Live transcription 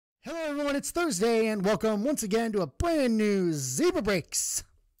Hello everyone, it's Thursday and welcome once again to a brand new Zebra Breaks.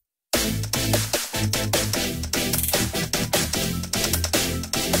 And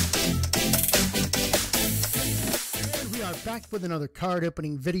we are back with another card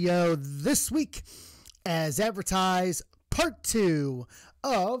opening video this week as advertised, part 2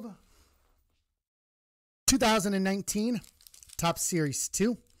 of 2019 Topps Series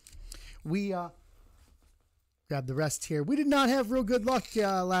 2. We grab the rest here. We did not have real good luck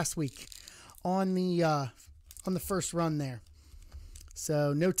last week on the first run there.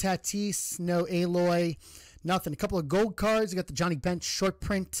 So no Tatis, no Eloy, nothing. A couple of gold cards. We got the Johnny Bench short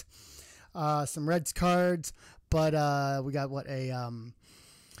print, some Reds cards, but we got what a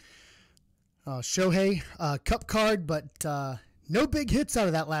Shohei Cup card, but no big hits out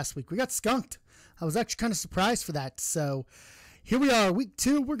of that last week. We got skunked. I was actually kind of surprised for that. So here we are, week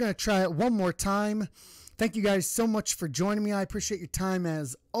 2. We're going to try it one more time. Thank you guys so much for joining me. I appreciate your time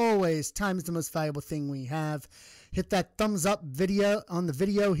as always. Time is the most valuable thing we have. Hit that thumbs up video on the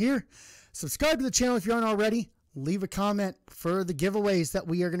video here. Subscribe to the channel if you aren't already. Leave a comment for the giveaways that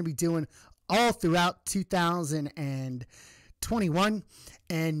we are going to be doing all throughout 2021.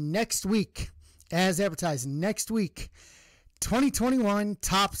 And next week, as advertised, next week, 2021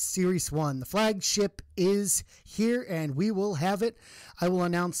 Topps Series 1. The flagship is here and we will have it. I will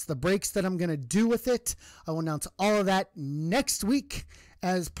announce the breaks that I'm going to do with it. I will announce all of that next week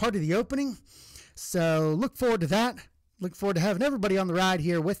as part of the opening. So look forward to that. Look forward to having everybody on the ride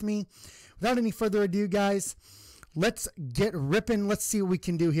here with me. Without any further ado, guys, let's get ripping. Let's see what we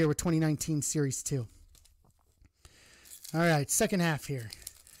can do here with 2019 Series 2. All right, second half here.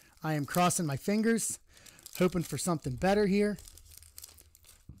 I am crossing my fingers, hoping for something better here.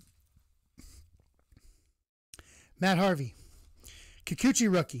 Matt Harvey.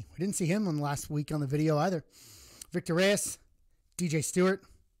 Kikuchi rookie. We didn't see him on last week on the video either. Victor Reyes. DJ Stewart.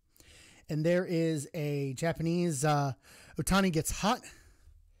 And there is a Japanese Otani gets hot.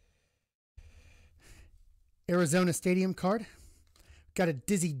 Arizona Stadium card. Got a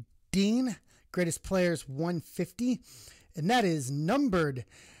Dizzy Dean. Greatest Players 150. And that is numbered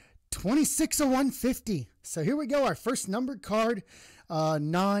 26 of 150. So here we go. Our first numbered card,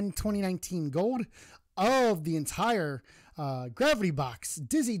 non-2019 gold of the entire Gravity box.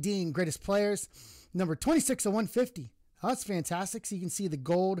 Dizzy Dean, Greatest Players, number 26 of 150. Oh, that's fantastic. So you can see the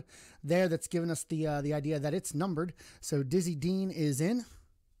gold there that's giving us the idea that it's numbered. So Dizzy Dean is in.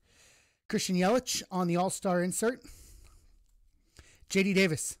 Christian Yelich on the All-Star insert. JD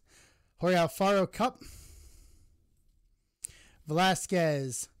Davis, Jorge Alfaro Cup.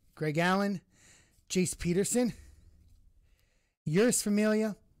 Velasquez, Greg Allen, Jace Peterson, Uris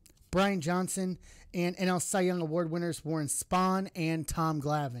Familia, Brian Johnson, and NL Cy Young Award winners Warren Spahn and Tom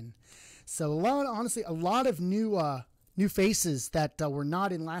Glavine. So honestly, a lot of new faces that were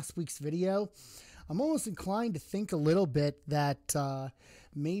not in last week's video. I'm almost inclined to think a little bit that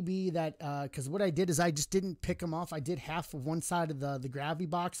maybe that because what I did is I just didn't pick them off. I did half of one side of the gravity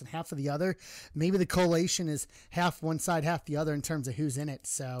box and half of the other. Maybe the collation is half one side, half the other in terms of who's in it.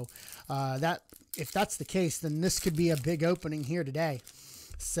 So that if that's the case, then this could be a big opening here today.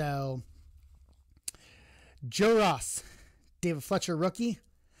 So Joe Ross, David Fletcher rookie,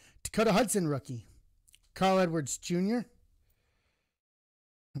 Dakota Hudson rookie, Carl Edwards Jr.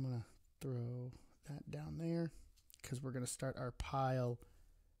 I'm going to throw that down there because we're going to start our pile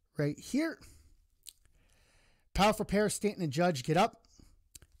right here. Powerful pair, Stanton and Judge get up.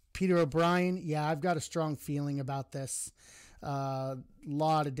 Peter O'Brien, yeah, I've got a strong feeling about this.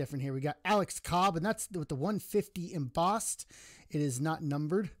 Lot of different here. We got Alex Cobb, and that's with the 150 embossed. It is not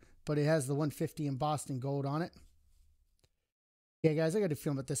numbered, but it has the 150 embossed in gold on it. Yeah, guys, I got a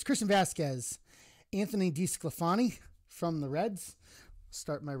feeling about this. Christian Vasquez, Anthony DeSclafani from the Reds.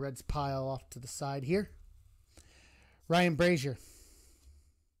 Start my Reds pile off to the side here. Ryan Brazier.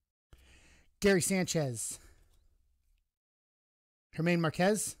 Gary Sanchez. Germain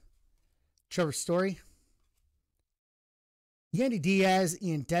Marquez. Trevor Story. Yandy Diaz,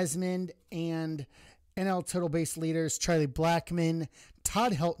 Ian Desmond, and NL Total Base leaders Charlie Blackmon,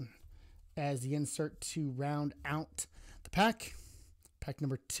 Todd Helton as the insert to round out the pack. Pack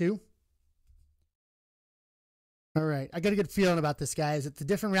number 2. All right, I got a good feeling about this, guys. It's a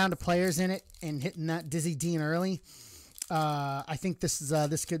different round of players in it, and hitting that Dizzy Dean early. I think this is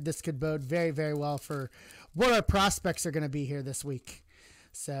this could bode very, very well for what our prospects are going to be here this week.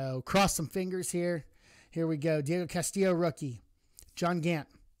 So cross some fingers here. Here we go. Diego Castillo rookie, John Gant,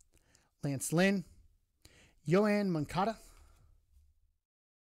 Lance Lynn, Yohan Moncada,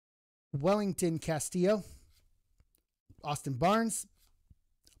 Wellington Castillo, Austin Barnes,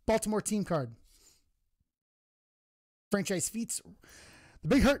 Baltimore team card. Franchise feats, The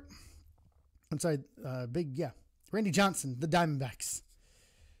Big Hurt. I'm sorry, Randy Johnson, the Diamondbacks.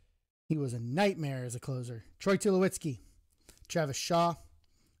 He was a nightmare as a closer. Troy Tulowitzki, Travis Shaw,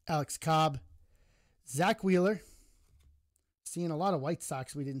 Alex Cobb, Zach Wheeler. Seeing a lot of White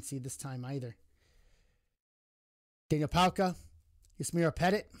Sox we didn't see this time either. Daniel Palka, Yasmira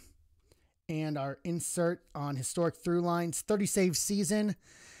Pettit, and our insert on historic through lines, 30 save season,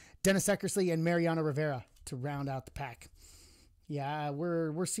 Dennis Eckersley and Mariano Rivera to round out the pack. Yeah,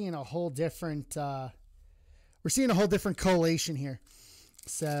 we're seeing a whole different collation here.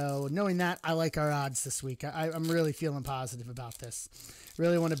 So knowing that, I like our odds this week. I'm really feeling positive about this.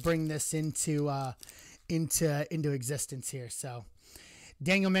 Really want to bring this into existence here. So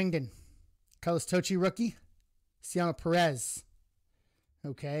Daniel Mengden, Carlos Tocci rookie, Ciano Perez.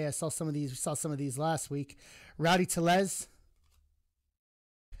 Okay, I saw some of these. We saw some of these last week. Rowdy Tellez,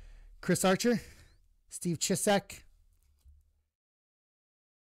 Chris Archer, Steve Chisek,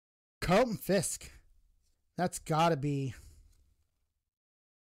 Carlton Fisk. That's got to be.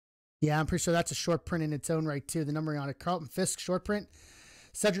 Yeah, I'm pretty sure that's a short print in its own right, too. The numbering on it. Carlton Fisk, short print.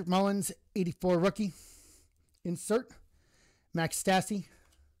 Cedric Mullins, 84 rookie. Insert. Max Stassi.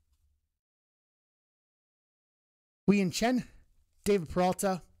 Wei-Yin Chen. David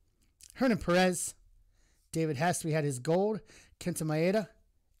Peralta. Hernan Perez. David Hess, we had his gold. Kenta Maeda.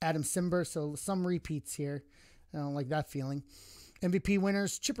 Adam Simber, so some repeats here. I don't like that feeling. MVP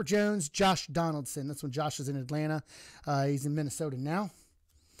winners, Chipper Jones, Josh Donaldson. That's when Josh is in Atlanta. He's in Minnesota now.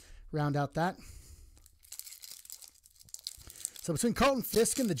 Round out that. So between Carlton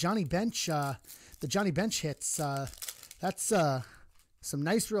Fisk and the Johnny Bench hits, that's some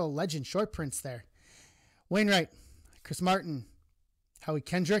nice real legend short prints there. Wainwright, Chris Martin, Howie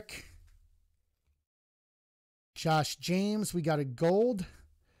Kendrick, Josh James. We got a gold.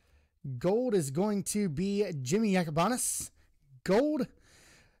 Gold is going to be Jimmy Yacobanis. Gold,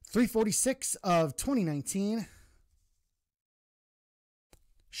 346 of 2019.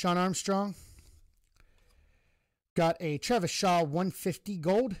 Sean Armstrong. Got a Travis Shaw 150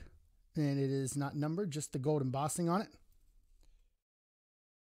 gold. And it is not numbered, just the gold embossing on it.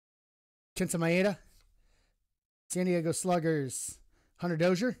 Kenta Maeda. San Diego Sluggers. Hunter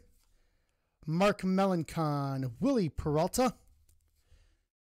Dozier. Mark Melancon. Willie Peralta.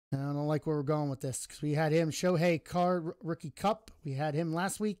 I don't like where we're going with this because we had him. Shohei Carr Rookie Cup. We had him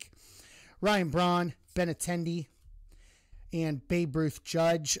last week. Ryan Braun. Benintendi. And Babe Ruth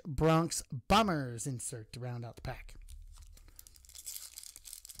Judge, Bronx Bombers insert to round out the pack.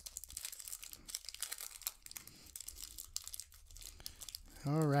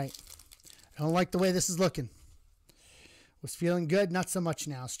 All right. I don't like the way this is looking. Was feeling good, not so much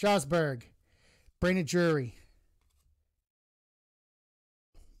now. Strasburg, Brandon Drury,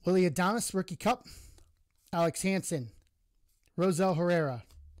 Willie Adames, Rookie Cup, Alex Hansen, Rosel Herrera,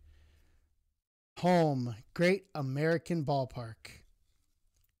 Home, Great American Ballpark.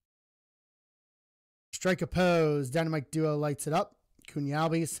 Strike a pose. Dynamite Duo lights it up. Cunha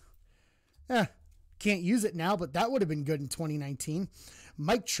Albies. Can't use it now, but that would have been good in 2019.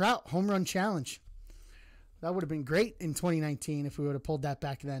 Mike Trout, Home Run Challenge. That would have been great in 2019 if we would have pulled that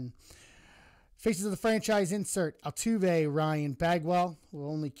back then. Faces of the Franchise insert. Altuve, Ryan Bagwell. We'll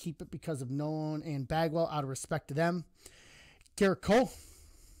only keep it because of Nolan and Bagwell out of respect to them. Garrett Cole.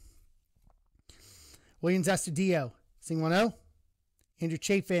 Williams Astudillo, Singwano, Andrew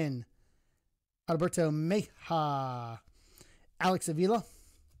Chafin, Alberto Meja, Alex Avila,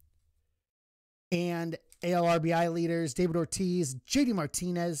 and AL RBI leaders David Ortiz, JD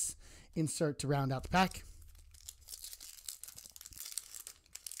Martinez, insert to round out the pack.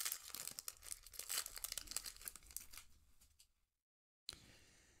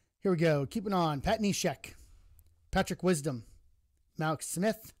 Here we go. Keeping on. Pat Neshek, Patrick Wisdom, Malk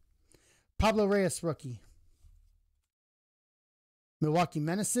Smith, Pablo Reyes rookie. Milwaukee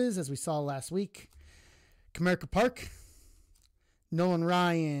Menaces, as we saw last week. Comerica Park. Nolan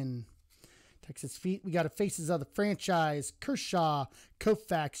Ryan. Texas Feet. We got a Faces of the Franchise. Kershaw,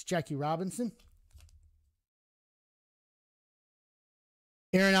 Koufax, Jackie Robinson.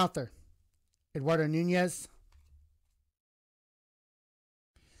 Aaron Arthur. Eduardo Nunez.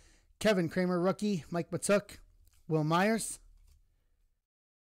 Kevin Kramer rookie. Mike Matuk. Will Myers.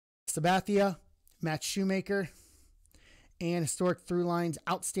 Sabathia, Matt Shoemaker, and historic through lines,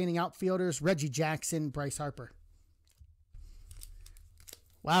 outstanding outfielders, Reggie Jackson, Bryce Harper.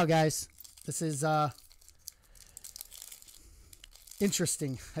 Wow, guys. This is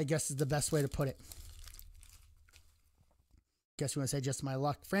interesting, I guess is the best way to put it. Guess you want to say just my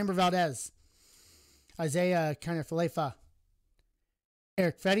luck. Framber Valdez, Isaiah Kiner-Falefa,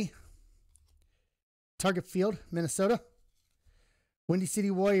 Eric Fetty, Target Field, Minnesota, Windy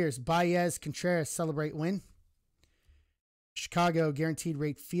City Warriors, Baez, Contreras, celebrate win. Chicago, guaranteed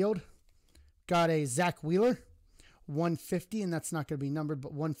rate field. Got a Zach Wheeler, 150, and that's not going to be numbered,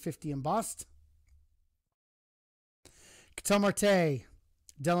 but 150 embossed. Ketel Marte,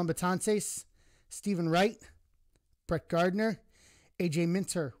 Dylan Betances, Stephen Wright, Brett Gardner, AJ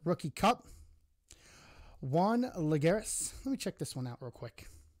Minter, Rookie Cup. Juan Lagares. Let me check this one out real quick.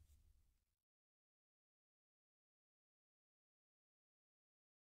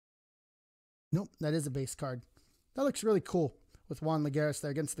 Nope, that is a base card. That looks really cool with Juan Lagares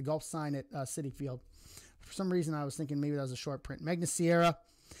there against the golf sign at Citi Field. For some reason, I was thinking maybe that was a short print. Magnus Sierra,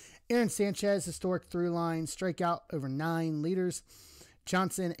 Aaron Sanchez, historic through line, strikeout over 9 liters.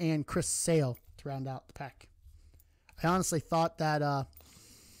 Johnson and Chris Sale to round out the pack. I honestly thought that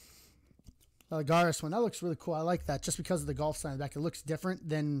Lagares one, that looks really cool. I like that just because of the golf sign back. It looks different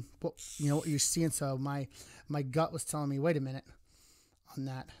than what you're seeing. So my gut was telling me, wait a minute on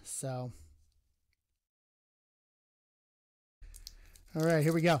that. So. All right,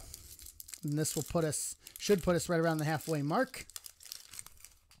 here we go. And this will should put us right around the halfway mark.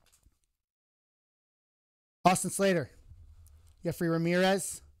 Austin Slater, Jeffrey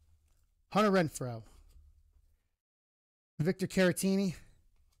Ramirez, Hunter Renfroe, Victor Caratini,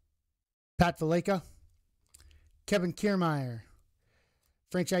 Pat Valleca, Kevin Kiermaier,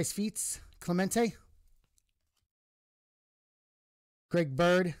 Franchise Feats, Clemente, Greg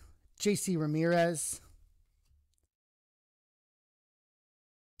Bird, JC Ramirez,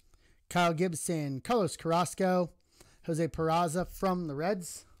 Kyle Gibson, Carlos Carrasco, Jose Peraza from the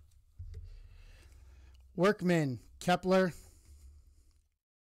Reds, Workman, Kepler,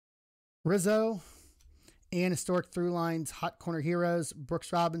 Rizzo, and historic through lines, hot corner heroes,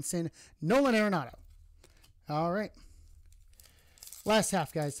 Brooks Robinson, Nolan Arenado. All right. Last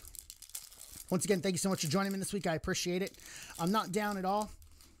half, guys. Once again, thank you so much for joining me this week. I appreciate it. I'm not down at all.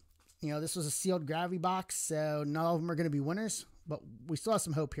 This was a sealed gravity box, so not all of them are going to be winners, but we still have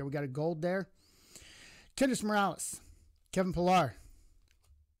some hope here. We got a gold there. Kendrys Morales, Kevin Pillar,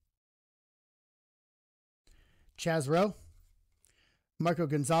 Chaz Rowe, Marco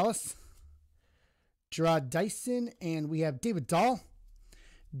Gonzalez, Gerard Dyson, and we have David Dahl.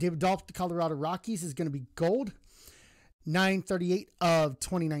 David Dahl with the Colorado Rockies is going to be gold. 938 of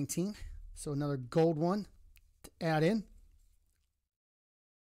 2019. So another gold one to add in.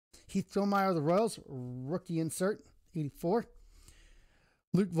 Heath Philmeyer of the Royals, rookie insert, 84.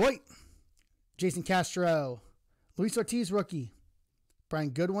 Luke Voigt, Jason Castro, Luis Ortiz, rookie.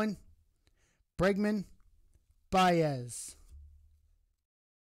 Brian Goodwin, Bregman, Baez,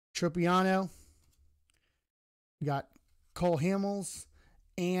 Tropiano. We got Cole Hamels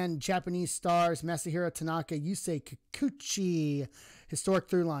and Japanese stars Masahiro Tanaka, Yusei Kikuchi, historic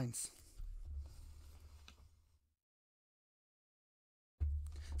through lines.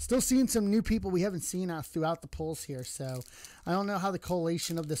 Still seeing some new people we haven't seen throughout the polls here, so I don't know how the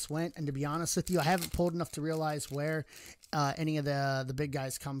collation of this went, and to be honest with you, I haven't pulled enough to realize where any of the big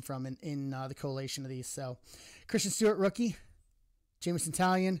guys come from in the collation of these. So Christian Stewart, rookie. Jameson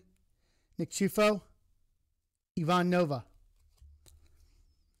Taillon, Nick Chufo, Ivan Nova,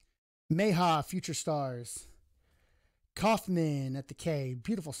 Meha, future stars, Kaufman at the K.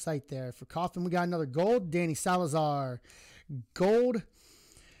 Beautiful sight there for Kaufman. We got another gold. Danny Salazar, gold.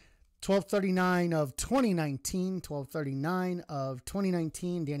 1239 of 2019. 1239 of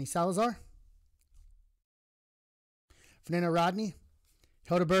 2019. Danny Salazar. Fernando Rodney,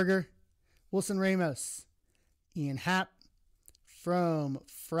 Hildeberger, Wilson Ramos, Ian Happ from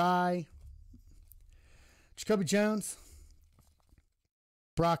Fry, Jacoby Jones,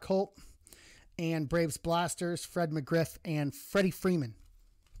 Brock Holt, and Braves Blasters, Fred McGriff, and Freddie Freeman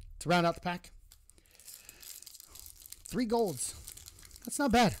to round out the pack. 3 golds. That's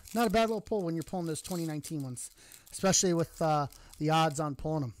not bad. Not a bad little pull when you're pulling those 2019 ones, especially with the odds on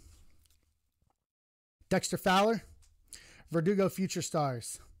pulling them. Dexter Fowler, Verdugo future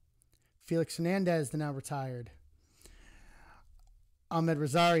stars, Felix Hernandez, the now retired, Ahmed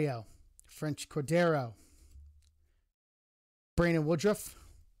Rosario, French Cordero, Brandon Woodruff,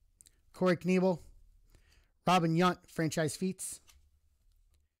 Corey Knebel, Robin Yount, franchise feats,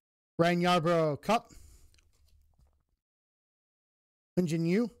 Ryan Yarbrough Cup, Linjin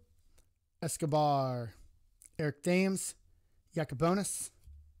Yu, Escobar, Eric Dames, Yacobonis,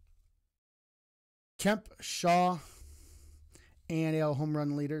 Kemp, Shaw, and AL home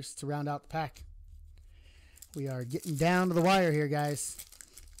run leaders to round out the pack. We are getting down to the wire here, guys.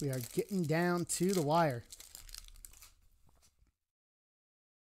 We are getting down to the wire.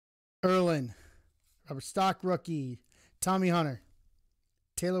 Erlin, Robert Stock, rookie. Tommy Hunter,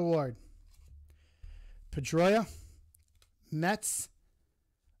 Taylor Ward, Pedroia, Mets,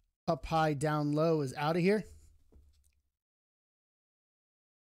 Up high, down low is out of here.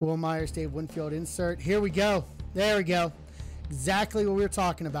 Will Myers, Dave Winfield insert. Here we go. There we go. Exactly what we were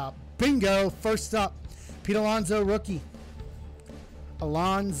talking about. Bingo. First up, Pete Alonso, rookie.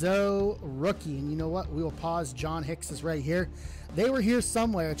 Alonso, rookie. And you know what? We will pause. John Hicks is right here. They were here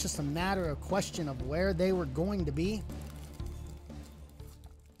somewhere. It's just a matter of question of where they were going to be.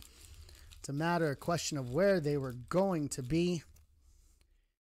 It's a matter of question of where they were going to be.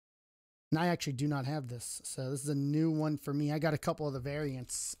 And I actually do not have this. So this is a new one for me. I got a couple of the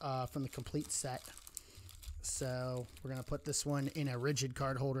variants from the complete set. So we're going to put this one in a rigid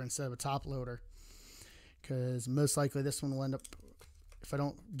card holder instead of a top loader. Because most likely this one will end up, if I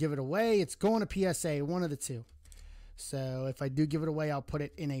don't give it away, it's going to PSA, one of the two. So if I do give it away, I'll put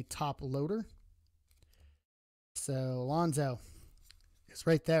it in a top loader. So Alonso is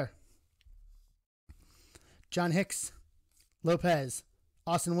right there. John Hicks, Lopez,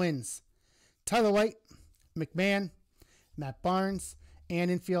 Austin Wins, Tyler White, McMahon, Matt Barnes, and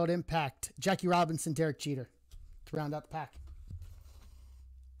infield impact, Jackie Robinson, Derek Jeter to round out the pack.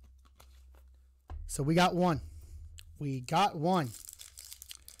 So we got one. We got one.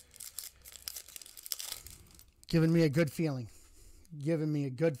 Giving me a good feeling. Giving me a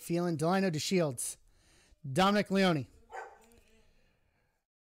good feeling. Delino DeShields, Dominic Leone,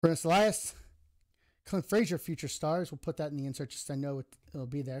 Ernest Elias, Clint Frazier, future stars. We'll put that in the insert just so I know it'll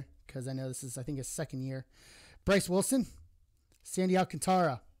be there because I know this is, I think, his second year. Bryce Wilson, Sandy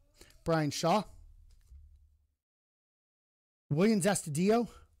Alcantara, Brian Shaw, Williams Astudillo,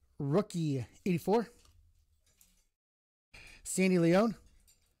 rookie 84, Sandy Leone,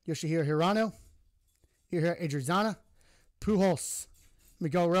 Yoshihiro Hirano, Adriana, Pujols,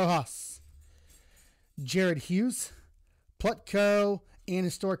 Miguel Rojas, Jared Hughes, Plutko, and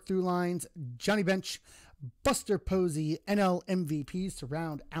historic through lines, Johnny Bench, Buster Posey, NL MVPs to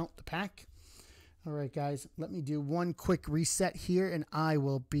round out the pack. All right, guys, let me do one quick reset here, and I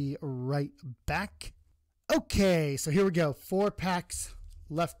will be right back. Okay, so here we go. 4 packs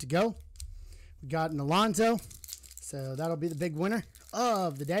left to go. We got an Alonso, so that'll be the big winner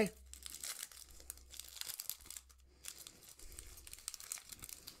of the day.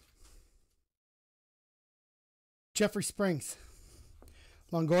 Jeffrey Springs,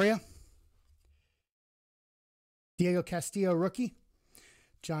 Longoria, Diego Castillo, rookie,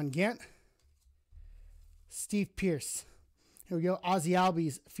 John Gant, Steve Pearce. Here we go, Ozzie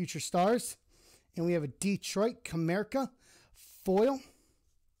Albies, future stars. And we have a Detroit Comerica foil.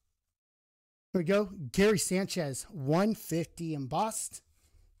 Here we go, Gary Sanchez, 150 embossed.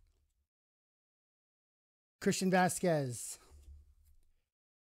 Christian Vasquez,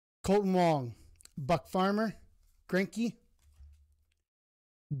 Colton Wong, Buck Farmer, Greinke,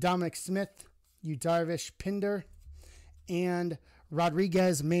 Dominic Smith, Yu Darvish, Pinder, and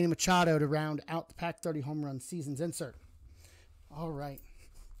Rodriguez, Manny Machado to round out the pack 30 home run seasons insert. All right.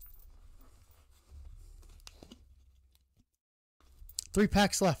 3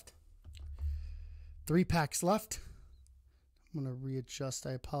 packs left. 3 packs left. I'm going to readjust.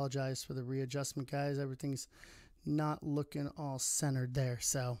 I apologize for the readjustment, guys. Everything's not looking all centered there.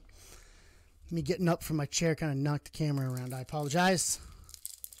 So me getting up from my chair kind of knocked the camera around. I apologize.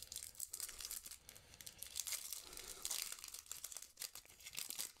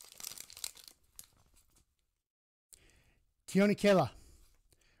 Keone Kela,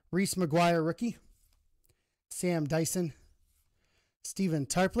 Reese McGuire, rookie, Sam Dyson, Stephen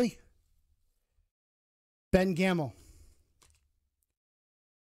Tarpley, Ben Gamble,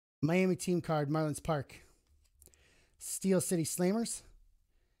 Miami team card, Marlins Park, Steel City Slammers,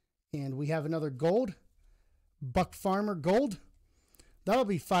 and we have another gold, Buck Farmer gold. That'll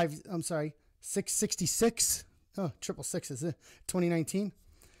be 666. Oh, 666 is it? 2019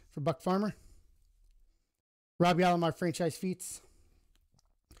 for Buck Farmer. Robbie Alomar franchise feats.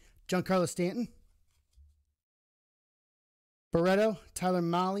 Giancarlo Stanton. Barreto, Tyler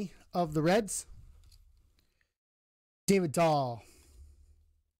Mahle of the Reds. David Dahl.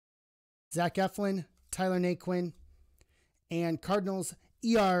 Zach Eflin, Tyler Naquin, and Cardinals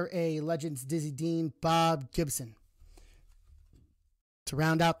ERA legends Dizzy Dean, Bob Gibson. To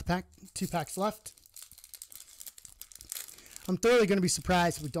round out the pack, 2 packs left. I'm thoroughly going to be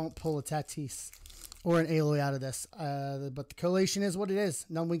surprised if we don't pull a Tatis or an Eloy out of this. But the collation is what it is.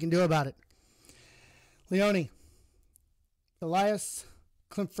 Nothing we can do about it. Leone, Elias,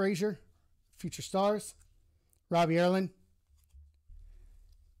 Clint Frazier, future stars, Robbie Erlin,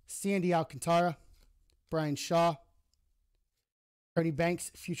 Sandy Alcantara, Brian Shaw, Ernie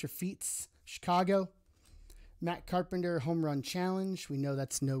Banks, future feats, Chicago, Matt Carpenter, home run challenge. We know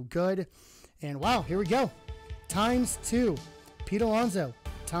that's no good. And wow, here we go. ×2. Pete Alonso,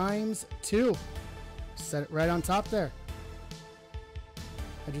 times 2. Set it right on top there.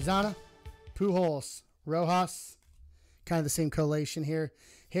 Adrizana, Pujols, Rojas. Kind of the same collation here.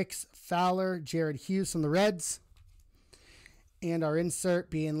 Hicks, Fowler, Jared Hughes from the Reds. And our insert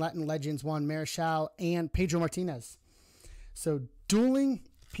being Latin legends Juan Marichal and Pedro Martinez. So dueling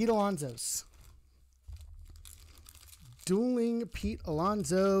Pete Alonso's. Dueling Pete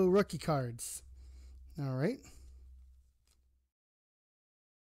Alonso rookie cards. All right.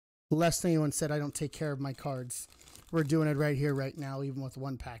 Last thing anyone said, I don't take care of my cards. We're doing it right here, right now, even with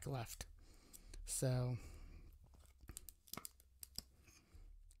 1 pack left. So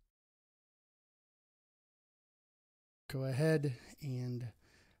go ahead and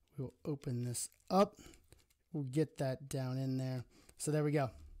we'll open this up. We'll get that down in there. So there we go.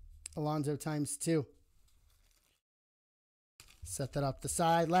 Alonso times 2. Set that up the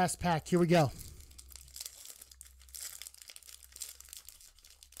side. Last pack. Here we go.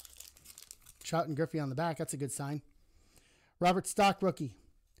 Trout and Griffey on the back. That's a good sign. Robert Stock, rookie.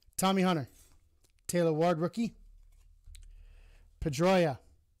 Tommy Hunter. Taylor Ward, rookie. Pedroia,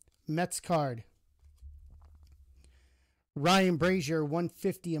 Mets card. Ryan Brazier,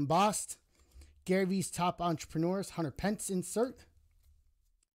 150 embossed. Gary V's Top Entrepreneurs, Hunter Pence insert.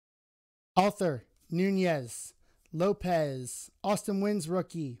 Arthur, Nunez, Lopez, Austin Wynns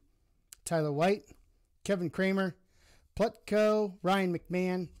rookie, Tyler White, Kevin Kramer, Plutko, Ryan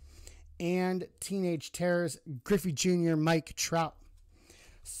McMahon, and Teenage Terrors, Griffey Jr., Mike Trout.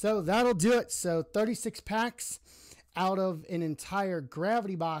 So that'll do it. So 36 packs out of an entire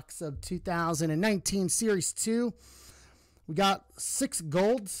gravity box of 2019 Series 2. We got 6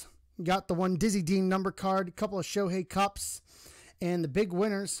 golds. We got the 1 Dizzy Dean number card, a couple of Shohei Cups, and the big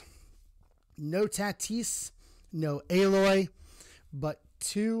winners. No Tatis, no Eloy, but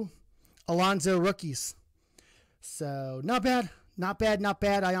 2 Alonso rookies. So not bad, not bad, not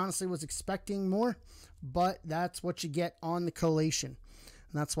bad. I honestly was expecting more, but that's what you get on the collation.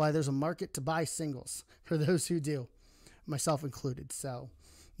 And that's why there's a market to buy singles for those who do, myself included. So,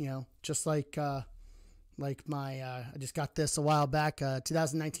 you know, just like my, I just got this a while back,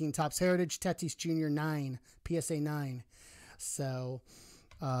 2019 Topps Heritage, Tatis Jr. 9, PSA 9. So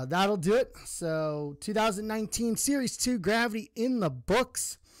that'll do it. So 2019 Series 2 Gravity in the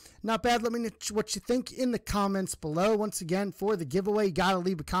books. Not bad. Let me know what you think in the comments below. Once again, for the giveaway, you got to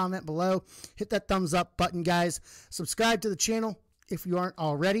leave a comment below. Hit that thumbs up button, guys. Subscribe to the channel if you aren't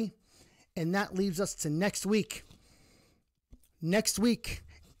already. And that leaves us to next week. Next week,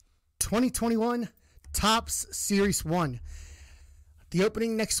 2021 Topps Series 1. The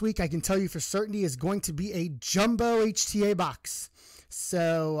opening next week, I can tell you for certainty, is going to be a jumbo HTA box.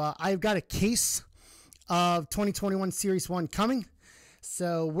 So I've got a case of 2021 Series 1 coming.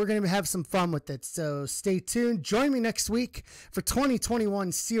 So we're going to have some fun with it. So stay tuned. Join me next week for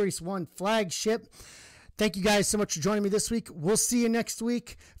 2021 Series 1 flagship. Thank you guys so much for joining me this week. We'll see you next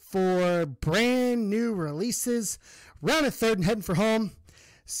week for brand new releases. Round of third and heading for home.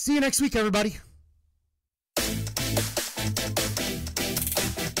 See you next week, everybody.